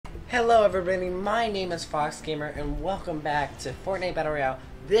Hello everybody, my name is Fox Gamer and welcome back to Fortnite Battle Royale.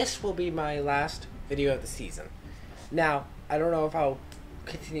 This will be my last video of the season. Now, I don't know if I'll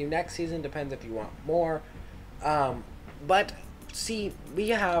continue next season, depends if you want more. But see,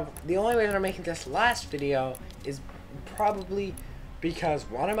 the only reason I'm making this last video is probably because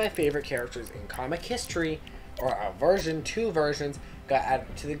one of my favorite characters in comic history, or two versions, got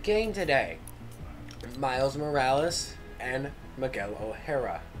added to the game today. Miles Morales and Miguel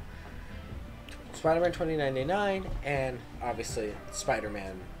O'Hara. Spider-Man 2099 and obviously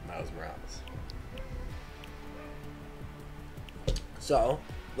Spider-Man Miles Morales. So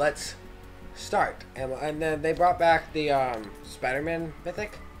let's start, and then they brought back the Spider-Man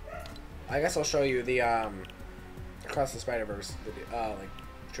mythic. I guess I'll show you the Across the Spider-Verse video, like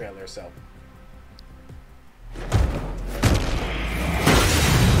trailer. So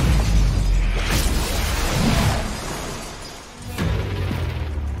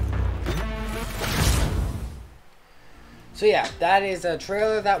yeah, that is a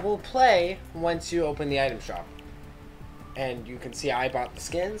trailer that will play once you open the item shop. And you can see I bought the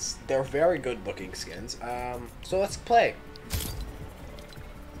skins. They're very good looking skins. So let's play.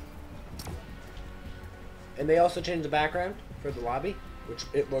 And they also changed the background for the lobby, which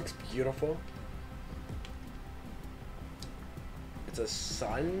it looks beautiful. It's a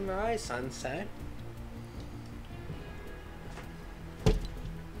sunset.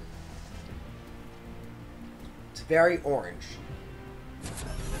 Very orange.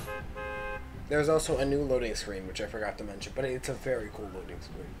 There's also a new loading screen, which I forgot to mention, but it's a very cool loading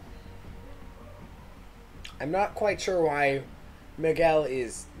screen. I'm not quite sure why Miguel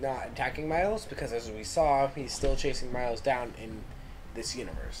is not attacking Miles, because as we saw, he's still chasing Miles down in this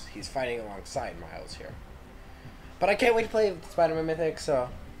universe. He's fighting alongside Miles here. But I can't wait to play Spider-Man Mythic, so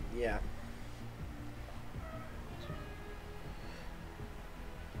yeah.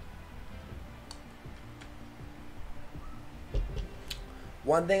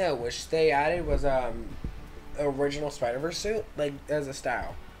 One thing I wish they added was original Spider-Verse suit, like as a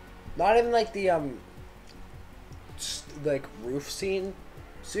style. Not even like the like roof scene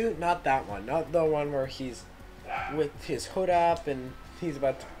suit, not that one. Not the one where he's with his hood up and he's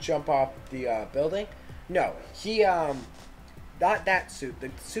about to jump off the building. No, he not that suit. The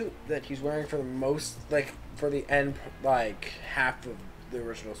suit that he's wearing for the most, like for the end, like half of the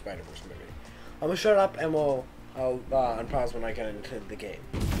original Spider-Verse movie. I'm gonna shut up and I'll unpause when I get into the game.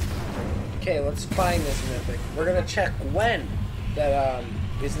 Okay, let's find this mythic. We're gonna check Gwen that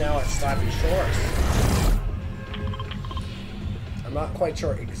is now at Slappy Shores. I'm not quite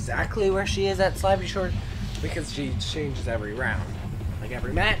sure exactly where she is at Slappy Shores because she changes every round. Like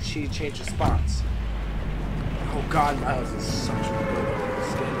every match, she changes spots. Oh God, Miles is such a good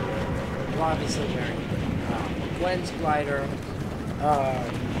skin. I'm obviously wearing Gwen's glider.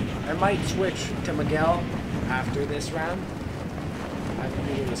 I might switch to Miguel after this round. I'm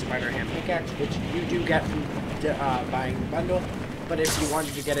using the Spider-Ham pickaxe, which you do get from buying the bundle. But if you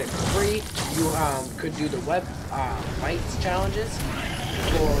wanted to get it for free, you could do the web fights challenges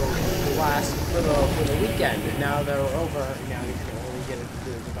for the weekend. And now they're over. And now you can only get it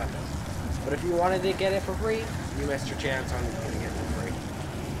through the bundle. But if you wanted to get it for free, you missed your chance on getting it for free.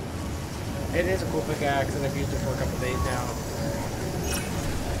 It is a cool pickaxe, and I've used it for a couple days now.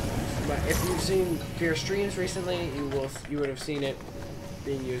 But if you've seen Fear streams recently, you would have seen it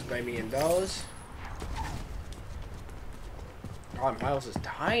being used by me in those. God, Miles is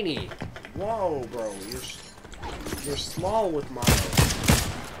tiny. Whoa, bro, you're small with Miles.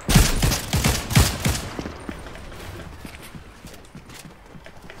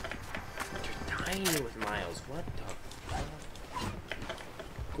 You're tiny with Miles. What the fuck?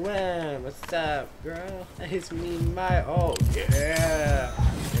 Gwen, what's up, girl? It's me, oh yeah.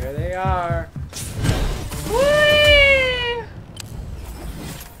 There they are. Whee!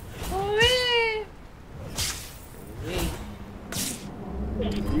 Whee! Whee!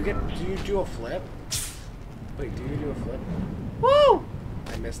 Do you do a flip? Wait, do you do a flip? Woo!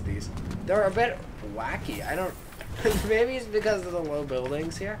 I missed these. They're a bit wacky. I don't. Maybe it's because of the low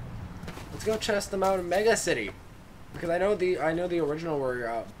buildings here. Let's go test them out in Mega City, because I know the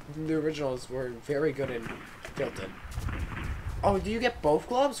originals were very good in Tilted. Oh, do you get both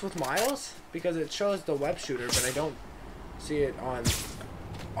gloves with Miles? Because it shows the web shooter, but I don't see it on.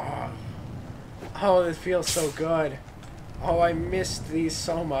 Oh, this feels so good. Oh, I missed these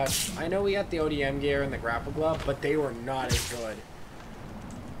so much. I know we got the ODM gear and the grapple glove, but they were not as good.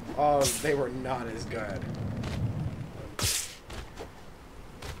 Oh, they were not as good.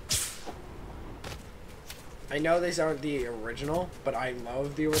 I know these aren't the original, but I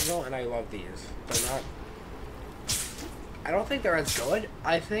love the original and I love these. They're not. I don't think they're as good.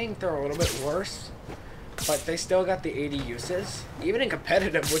 I think they're a little bit worse, but they still got the 80 uses, even in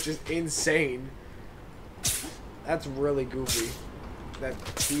competitive, which is insane. That's really goofy that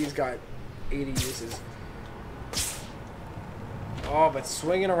these got 80 uses. Oh, but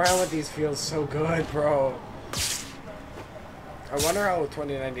swinging around with these feels so good, bro. I wonder how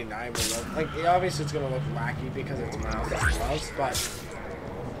 2099 will look. Like, obviously it's gonna look wacky because it's mouse and gloves, but...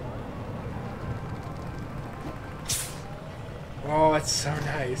 Oh, it's so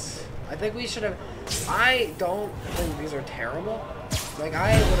nice. I think we should have... I don't think these are terrible. Like,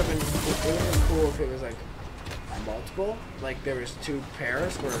 I would have been... It would have been cool if it was, like, multiple. Like, there was 2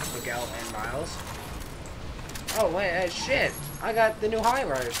 pairs where it's Miguel and Miles. Oh, wait, shit. I got the new high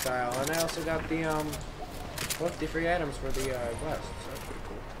rider style, and I also got the, 50 free items for the, quest. So that's pretty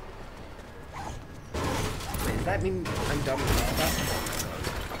cool. Wait, does that mean I'm done with all that?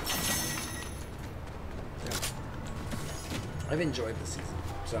 Yeah. I've enjoyed this season,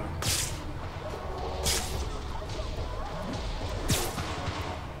 so...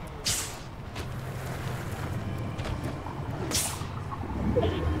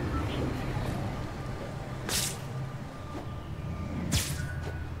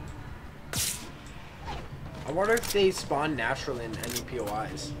 I wonder if they spawn naturally in any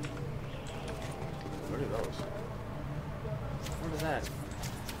POIs. What are those? What is that?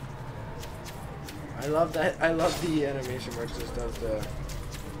 I love that. I love the animation where it just does the...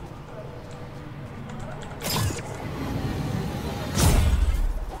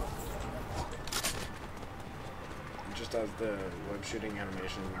 It just does the web shooting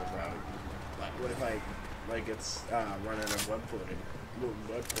animation without... Like, what if I... Like, it's running a web floating.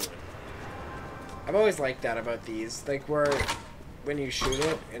 Web floating. I've always liked that about these, like where when you shoot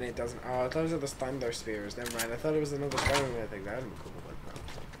it and it doesn't. Oh, those are the thunder spheres. Never mind. I thought it was another Spider-Man thing. That'd be cool.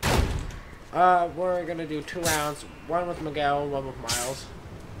 But no. We're gonna do 2 rounds. One with Miguel, one with Miles.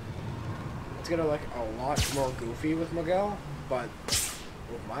 It's gonna look a lot more goofy with Miguel, but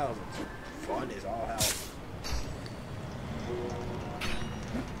with Miles, it's fun as all hell.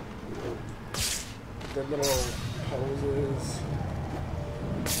 The little poses.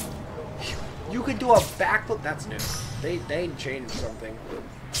 You could do a backflip. That's new. They changed something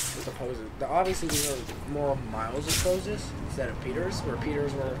with the poses. Obviously, these are more of Miles' poses instead of Peter's. Where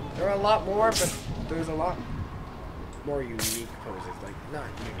Peter's were there are a lot more, but there's a lot more unique poses. Like not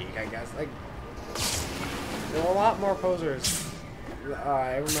unique, I guess. Like there were a lot more posers.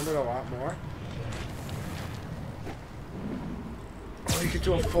 I remembered a lot more. Oh, you could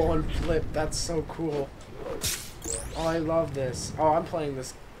do a full-on flip. That's so cool. Oh, I love this. Oh, I'm playing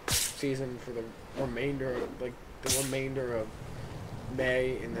this season for the remainder of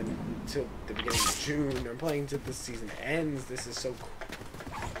May and then until the beginning of June. I'm playing till this season ends. This is so cool.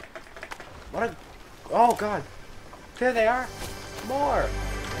 What a... Oh, God. There they are. More.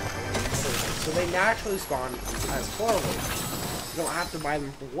 So they naturally spawn as forward. You don't have to buy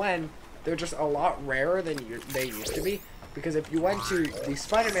them for when. They're just a lot rarer than they used to be. Because if you went to the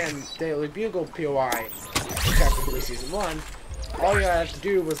Spider-Man Daily Bugle POI, Chapter 3 Season 1, all you had to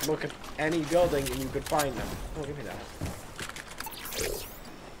do was look at any building and you could find them. Oh, give me that.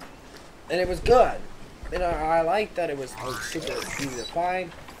 And it was good. And I like that it was super easy to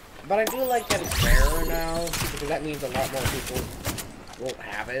find. But I do like that it's rarer now, because that means a lot more people won't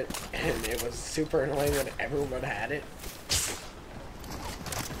have it. And it was super annoying when everyone had it.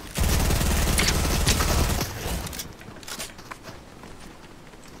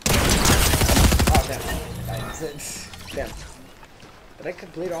 Oh, damn. Damn. Did I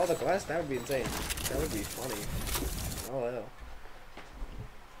complete all the quests? That would be insane. That would be funny. Oh, hell.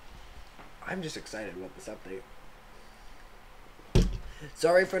 I'm just excited about this update.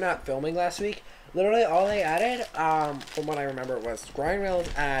 Sorry for not filming last week. Literally, all they added, from what I remember, was grind rails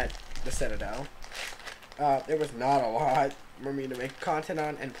at the Citadel. There was not a lot for me to make content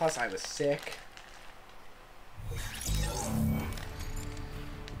on, and plus I was sick.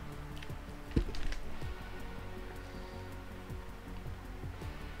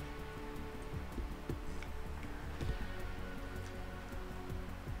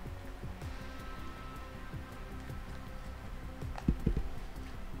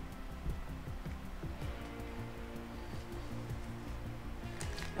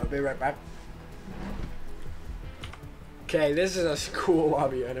 I'll be right back. Okay, this is a cool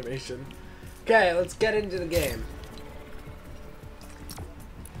lobby animation. Okay, let's get into the game.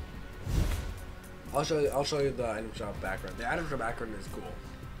 I'll show you the item shop background. The item shop background is cool.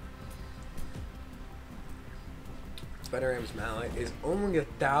 Spider-Ram's mallet is only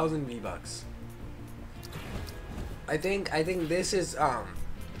 1,000 V-Bucks. I think this is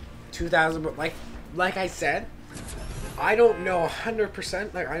 2,000, but like I said, I don't know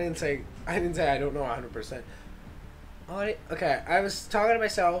 100%. Like, I didn't say I don't know 100%. Okay, I was talking to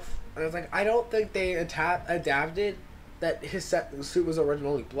myself, and I was like, I don't think they adapted that his suit was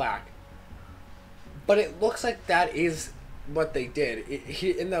originally black. But it looks like that is what they did.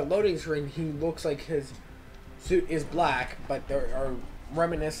 In the loading screen, he looks like his suit is black, but there are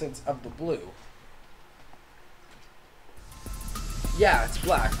reminiscence of the blue. Yeah, it's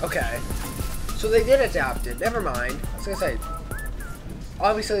black. Okay. So they did adapt it. Never mind. I was gonna say,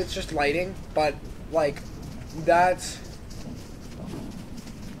 obviously it's just lighting, but, like, that's...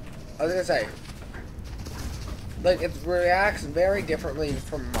 I was gonna say, like, it reacts very differently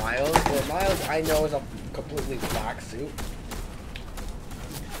from Miles. Where Miles, I know, is a completely black suit.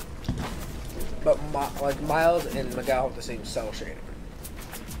 But, like, Miles and Miguel have the same cell shading.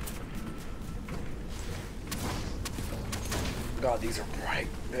 God, these are bright.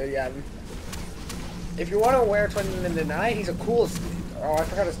 Yeah. If you want to wear Twin in the Night, he's a cool... Oh, I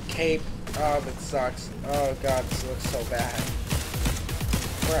forgot his cape. Oh, that sucks. Oh, God, this looks so bad. I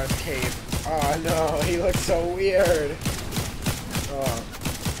forgot his cape. Oh, no, he looks so weird. Oh.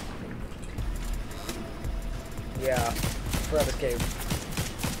 Yeah, forgot his cape.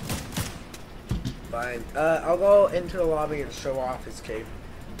 Fine. I'll go into the lobby and show off his cape.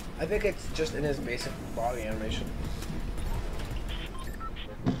 I think it's just in his basic body animation.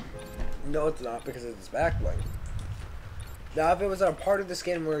 No, it's not, because it's back bling. Now, if it was a part of the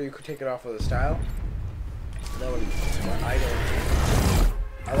skin where you could take it off with a style, that would be fun. I don't.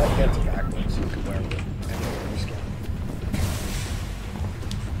 I like that it's a back bling, so you can wear it with any other skin.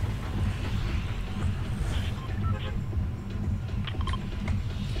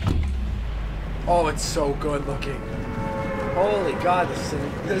 Oh, it's so good looking. Holy God,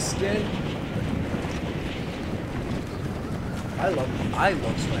 this skin. I love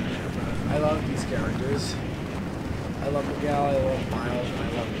Spider-Man. I love these characters. I love Miguel, I love Miles, and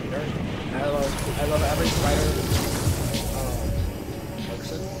I love Peter. And I love every Spider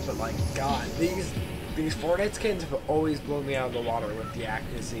person. But like, God, these Fortnite skins have always blown me out of the water with the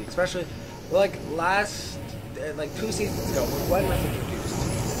accuracy. Especially, like, like 2 seasons ago, when Gwen was introduced.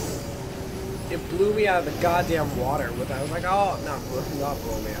 It blew me out of the goddamn water. I was like, oh, not blow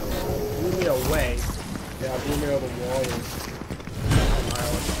me out. It blew me away. Yeah, it blew me out of the water.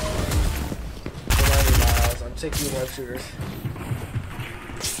 Miles. I'm taking web shooters.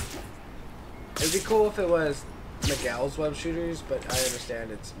 It'd be cool if it was Miguel's web shooters, but I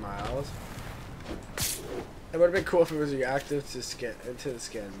understand it's Miles. It would have been cool if it was reactive to the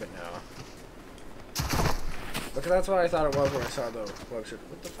skin, but no. Because that's what I thought it was when I saw the web shooter.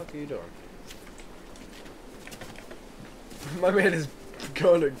 What the fuck are you doing? My man is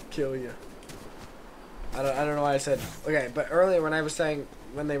going to kill you. I don't know why I said... Okay, but earlier when I was saying...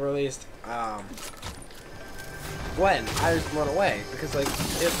 When they released, Gwen, I was blown away. Because, like,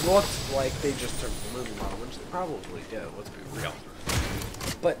 it looked like they just took the movie model, which they probably did, let's be real.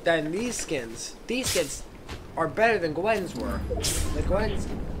 But then these skins are better than Gwen's were. Like, Gwen's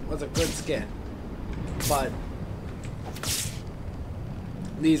was a good skin. But...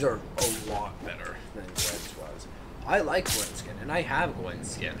 these are a lot better than Gwen's was. I like Gwen's skin, and I have Gwen's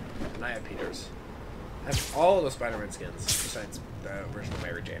skin. And I have Peter's. I have all the Spider-Man skins besides the original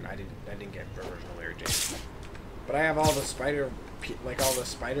Mary Jane. I didn't get the original Mary Jane, but I have all the spider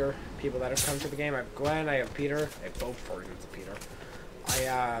people that have come to the game. I have Gwen, I have Peter, I have both versions of Peter. I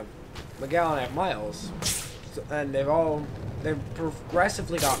have Miguel and I have Miles, and they've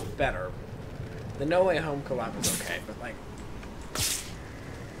progressively got better. The No Way Home collab was okay, but like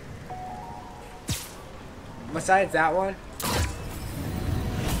besides that one.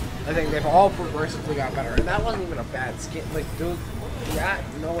 I think they've all progressively got better, and that wasn't even a bad skin. Like, dude, that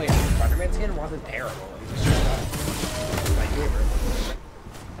No Way Home Spider-Man skin wasn't terrible. It was just my favorite.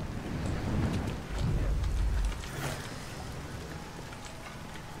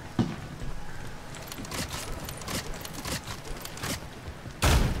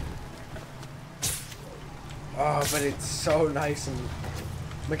 Oh, but it's so nice, and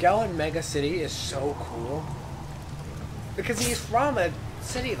Miguel in Mega City is so cool because he's from a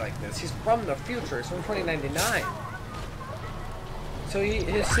city like this. He's from the future. It's from 2099. So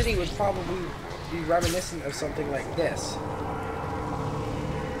his city would probably be reminiscent of something like this.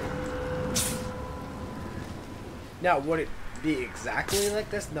 Now, would it be exactly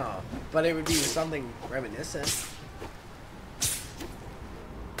like this? No. But it would be something reminiscent.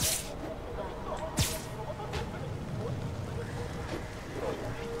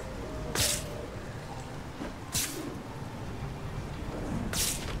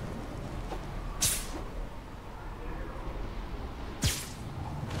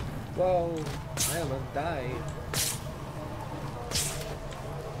 Whoa, I almost died.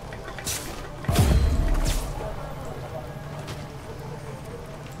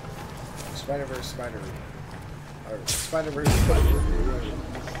 Spider-Verse, Spider-Man. Or Spider-Verse, Spider-Man.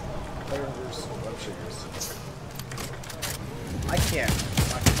 Spider-Verse, web shooters. I can't.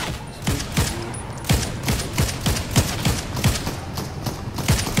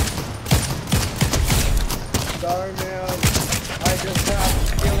 Sorry, man. I just have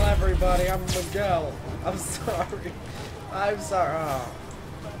to kill everybody. I'm Miguel. I'm sorry. I'm sorry. Oh.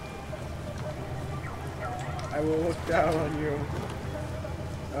 I will look down on you.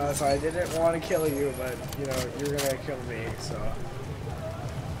 So I didn't want to kill you, but, you know, you're gonna kill me, so...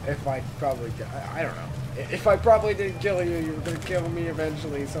 If I probably... I don't know. If I probably didn't kill you, you were gonna kill me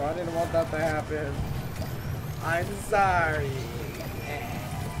eventually, so I didn't want that to happen. I'm sorry.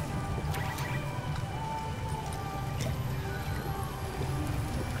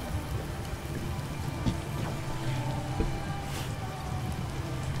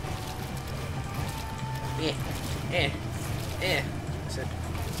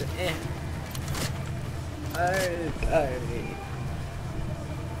 I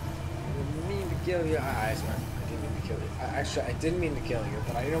didn't mean to kill you. I swear, I didn't mean to kill you. Actually, I didn't mean to kill you,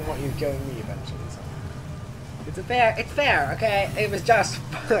 but I didn't want you killing me eventually. So it's fair, okay? It was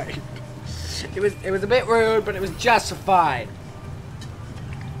justified. It was a bit rude, but it was justified.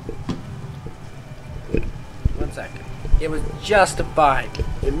 1 second. It was justified.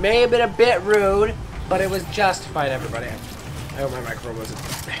 It may have been a bit rude, but it was justified, everybody. I hope my microphone wasn't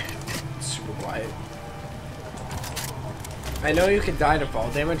super quiet. I know you can die to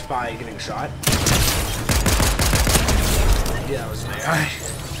fall damage by getting shot. Yeah, that was me.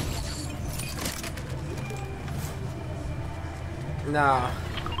 No.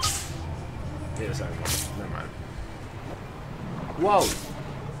 Yeah, sorry. Never mind. Whoa.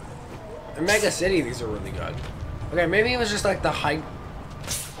 In Mega City, these are really good. Okay, maybe it was just like the height.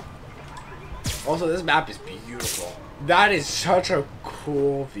 Also, this map is beautiful. That is such a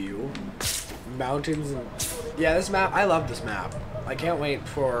cool view. Mountains and... Yeah, this map, I love this map. I can't wait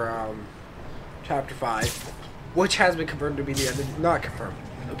for Chapter 5, which has been confirmed to be the end. Not confirmed,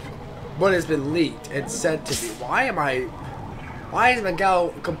 but has been leaked. It's said to be. Why is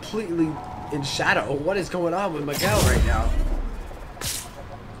Miguel completely in shadow? What is going on with Miguel right now?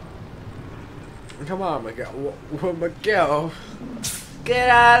 Come on, Miguel. Miguel. Get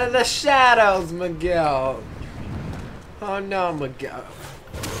out of the shadows, Miguel. Oh no, Miguel.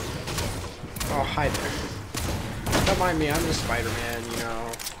 Oh, hi there. Don't mind me, I'm just Spider-Man, you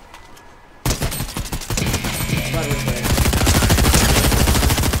know. Spider-Man.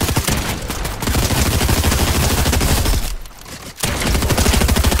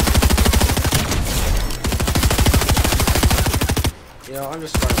 You know, I'm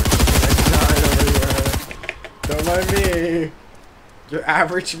just Spider-Man. Don't mind me. Your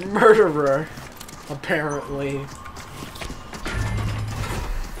average murderer, apparently.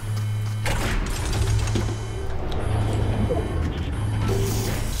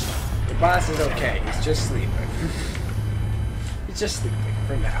 The boss is okay. He's just sleeping. He's just sleeping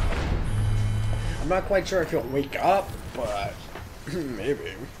for now. I'm not quite sure if he'll wake up, but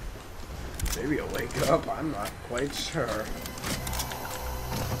maybe. Maybe he'll wake up. I'm not quite sure.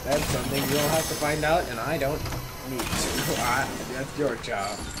 That's something you'll have to find out, and I don't need to. That's your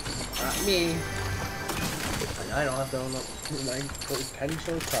job, not me. And I don't have to own up to my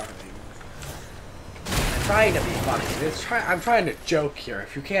potential crime. I'm trying to be funny. I'm trying to joke here.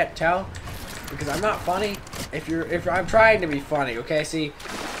 If you can't tell, because I'm not funny. If I'm trying to be funny, okay? See,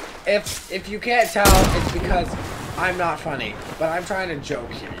 if you can't tell, it's because I'm not funny. But I'm trying to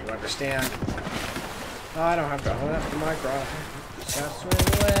joke here. You understand? Oh, I don't have to own up to my crime. Just gotta swing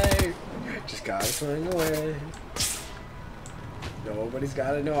away. Just gotta swing away. Nobody's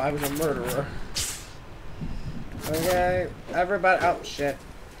gotta know I was a murderer. Okay, everybody. Oh shit.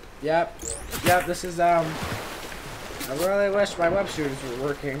 Yep. This is I really wish my web shooters were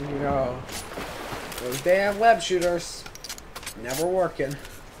working. You know, those damn web shooters never working.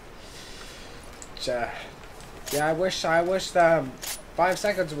 Yeah, I wish the 5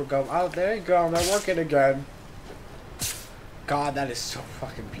 seconds would go. Oh, there you go. They're working again. God, that is so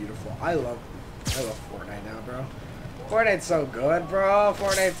fucking beautiful. I love Fortnite now, bro. Fortnite's so good, bro.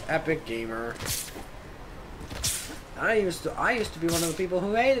 Fortnite's epic gamer. I used to be one of the people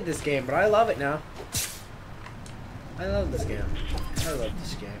who hated this game, but I love it now. I love this game. I love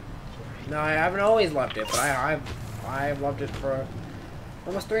this game. No, I haven't always loved it, but I've loved it for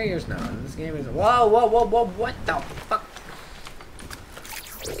almost 3 years now. And this game is whoa, what the fuck?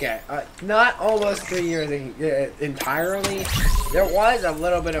 Okay, not almost 3 years entirely. There was a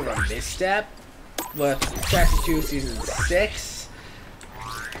little bit of a misstep with Chapter 2, Season 6.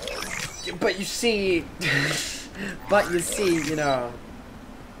 But you see, you know,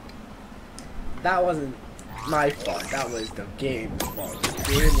 That wasn't my fault. That was the game's fault. The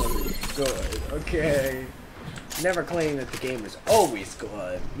game wasn't good. Okay. Never claim that the game is always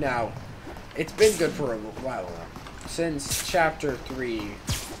good. Now, it's been good for a while now. Since Chapter 3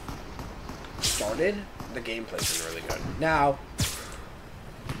 started, the gameplay's been really good. Now,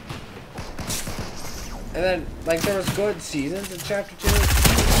 and then, like, there was good seasons in Chapter 2.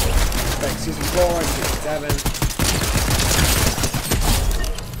 Like, Season 4 and Season 7.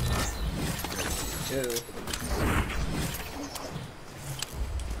 2.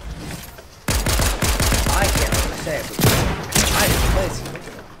 I can't really say it, but I didn't play Season 2.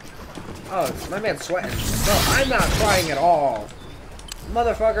 Oh, my man's sweating. Bro, I'm not trying at all.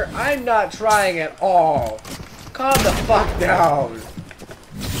 Motherfucker, I'm not trying at all. Calm the fuck down.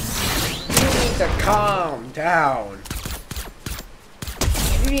 You need to calm down.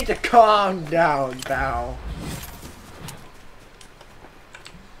 You need to calm down, pal.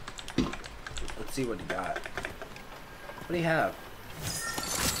 Let's see what he got. What do you have?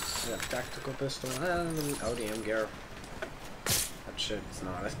 I got a tactical pistol and an ODM gear. That shit's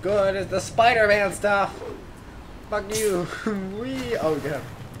not as good as the Spider-Man stuff. Fuck you. Oh yeah.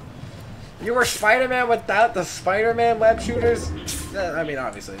 You were Spider-Man without the Spider-Man web shooters? I mean,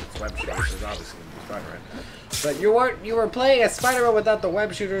 obviously it's web shooters. It's obviously Spider-Man. But you were playing as Spider-Man without the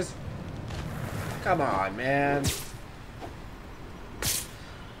web shooters. Come on, man.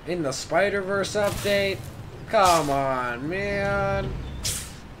 In the Spider-Verse update? Come on, man.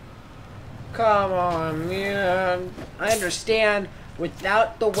 Come on, man. I understand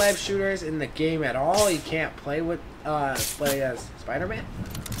without the web shooters in the game at all, you can't play with play as Spider-Man.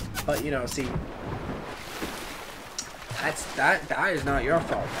 But you know, see, that is not your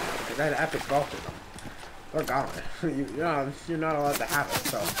fault, because that epic both of them. They're gone. You're not allowed to have it.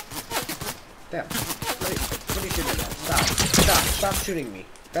 So, damn. What are you shooting at? Stop shooting me.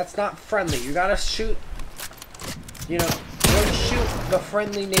 That's not friendly. You gotta shoot. You know, don't shoot the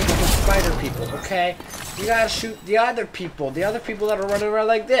friendly neighborhood spider people, okay? You gotta shoot the other people that are running around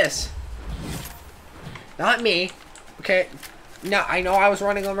like this. Not me, okay? Now, I know I was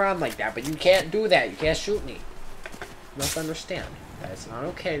running around like that, but you can't do that. You can't shoot me. You must understand that it's not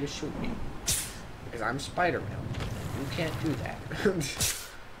okay to shoot me. Because I'm Spider-Man. You can't do that.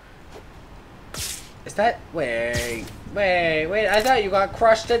 Is that... Wait, I thought you got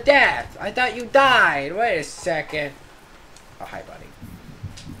crushed to death. I thought you died. Wait a second. Oh, hi, buddy.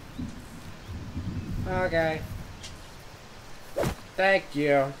 Okay. Thank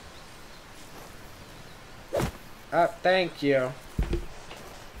you. Thank you.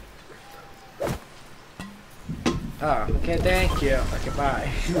 Oh, okay, thank you. Okay, bye.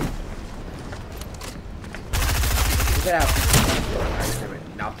 Get out. I'm doing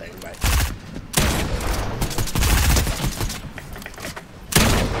nothing, but...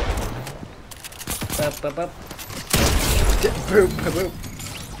 Boop, boop, boop. Boop, boop,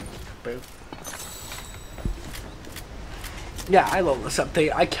 boop. Yeah, I love this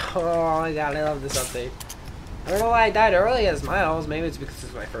update. Oh my god, I love this update. I don't know why I died early as Miles. Maybe it's because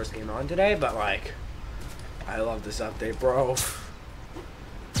it's my first game on today, but like, I love this update, bro.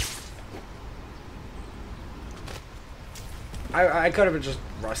 I could have been just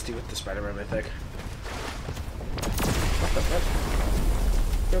rusty with the Spider-Man mythic.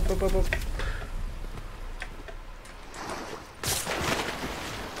 Boop, boop, boop, boop.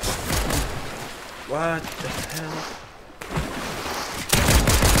 What the hell?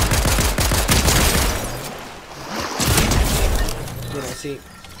 You know, see,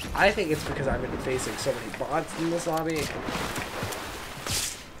 I think it's because I've been facing so many bots in this lobby.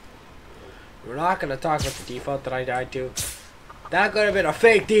 We're not going to talk about the default that I died to. That could have been a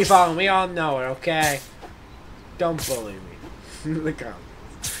fake default, and we all know it, okay? Don't bully me. In the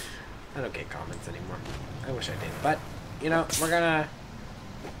comments. I don't get comments anymore. I wish I did. But, you know, we're gonna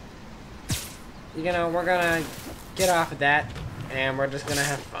get off of that, and we're just gonna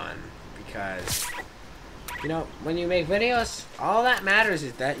have fun. Because, you know, when you make videos, all that matters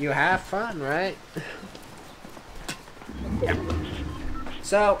is that you have fun, right? Yeah.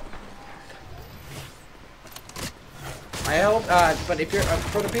 So, I hope, but if you're,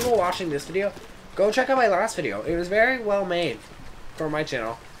 for the people watching this video, go check out my last video. It was very well made for my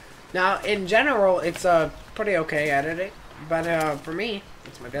channel. Now, in general, it's pretty okay editing, but for me,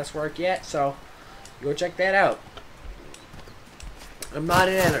 it's my best work yet, so go check that out. I'm not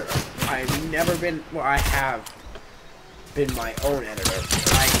an editor. I've never been, well, I have been my own editor.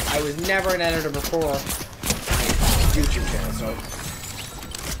 I was never an editor before my YouTube channel, so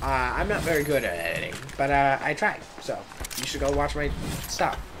I'm not very good at editing, but I tried, so you should go watch my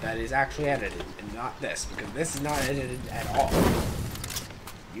stuff that is actually edited and not this, because this is not edited at all.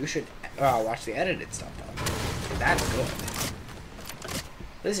 You should watch the edited stuff though. That's good.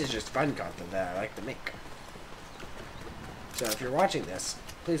 This is just fun content that I like to make. So if you're watching this,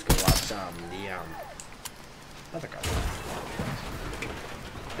 please go watch the other content.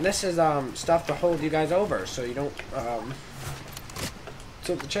 And this is stuff to hold you guys over, so you don't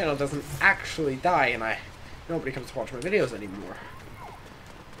so the channel doesn't actually die and nobody comes to watch my videos anymore.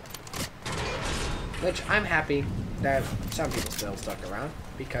 Which I'm happy that some people still stuck around,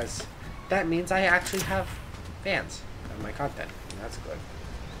 because that means I actually have fans of my content, and that's good.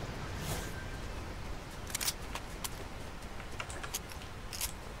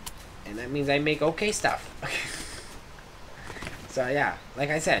 And that means I make okay stuff. So yeah, like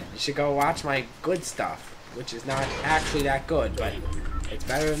I said, you should go watch my good stuff, which is not actually that good, but it's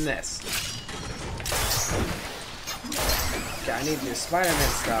better than this. Okay, I need to do Spider-Man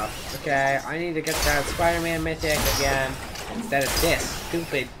stuff. Okay, I need to get that Spider-Man mythic again, instead of this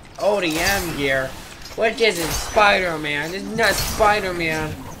stupid ODM gear, which isn't Spider-Man. This is not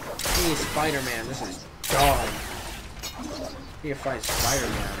Spider-Man. I need Spider-Man. This is dumb. I need to find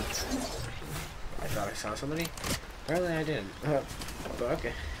Spider-Man. I thought I saw somebody. Apparently I didn't. But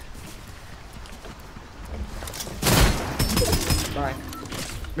okay. Bye.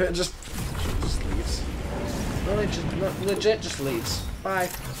 It just leaves. Really, legit just leaves. Bye.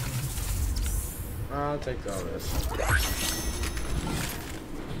 I'll take all this.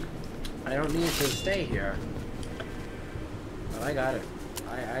 I don't need to stay here. But I got it.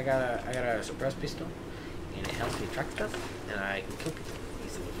 I got a suppressed pistol, and it helps me track stuff, and I can kill people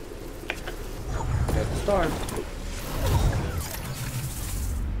easily. There's the storm.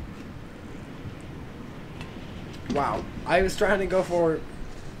 Wow, I was trying to go for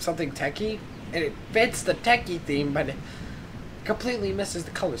something techie, and it fits the techie theme, but it completely misses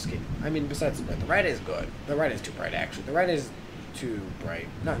the color scheme. I mean, besides the red is good. The red is too bright, actually. The red is too bright.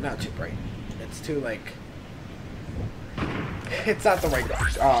 Not too bright. It's too, like... It's not the right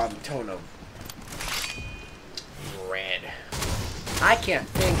tone of red. I can't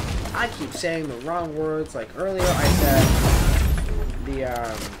think. I keep saying the wrong words. Like earlier, I said the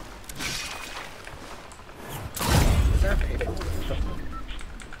Is there a payphone? What the fuck?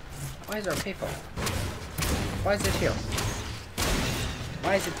 Why is there a payphone? Why is it here?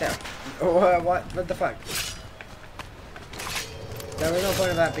 Why is it there? Oh, what the fuck? There was no point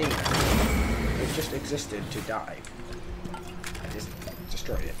of that being there. It just existed to die. I just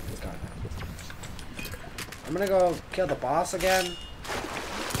destroyed it. It's gone now. I'm gonna go kill the boss again.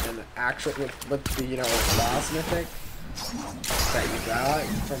 And actually, with the, you know, boss mythic that you got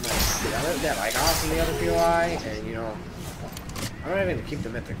from the other, that I got from the other POI, and you know, I'm not even gonna keep the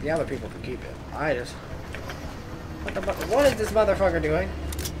mythic. The other people can keep it. I just, what is this motherfucker doing?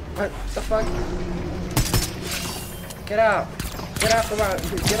 What the fuck? Get out! Get off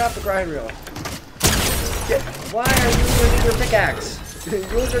the grind reel. Why are you using your pickaxe?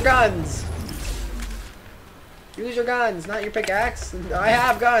 Use your guns. Use your guns, not your pickaxe. I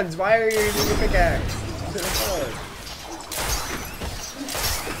have guns. Why are you using your pickaxe?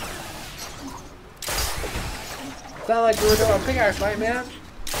 It's not like we were doing a pickaxe fight, man.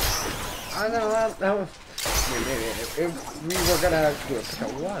 I don't know. If we were gonna do a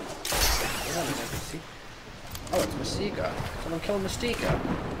pickaxe, what? Oh, it's Mystica. Someone killed Mystica.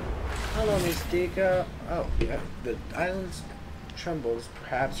 Hello, Mystica. Oh, yeah. The islands trembles,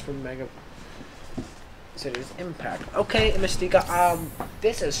 perhaps from Mega City's impact. Okay, Mystica.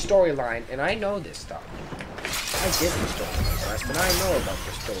 This is storyline, and I know this stuff. I did the storyline, but I know about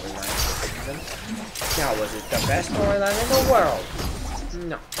the storyline this season. Now, was it the best storyline in the world?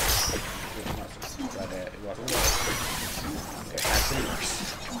 No. It wasn't. But it wasn't. It had been worse.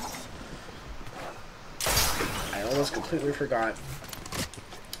 I almost completely forgot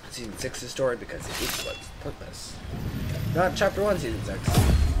Season 6's story because it was pointless. Not Chapter 1, Season 6.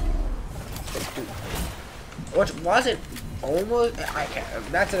 Which wasn't almost... I can't...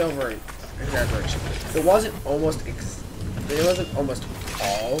 That's an over-exaggeration. It wasn't almost... It wasn't almost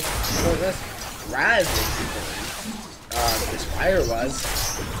all pointless. Raz was this fire was.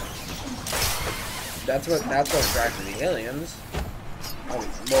 That's what attracted the aliens. I mean,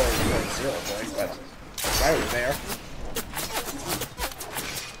 more than 0 point, but... I was there.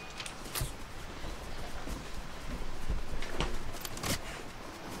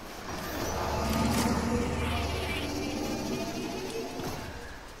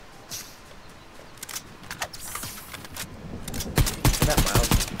 Is that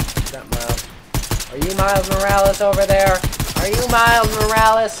Miles? Are you Miles Morales over there? Are you Miles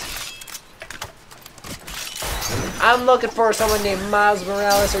Morales? I'm looking for someone named Miles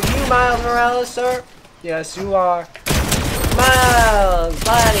Morales. Are you Miles Morales, sir? Yes, you are. Miles,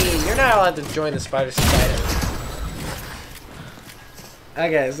 buddy, you're not I'll have to join the Spider Society.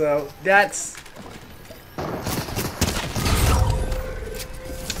 Okay, so that's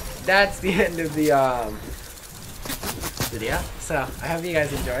the end of the video. So I hope you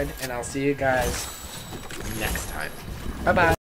guys enjoyed, and I'll see you guys next time. Bye bye.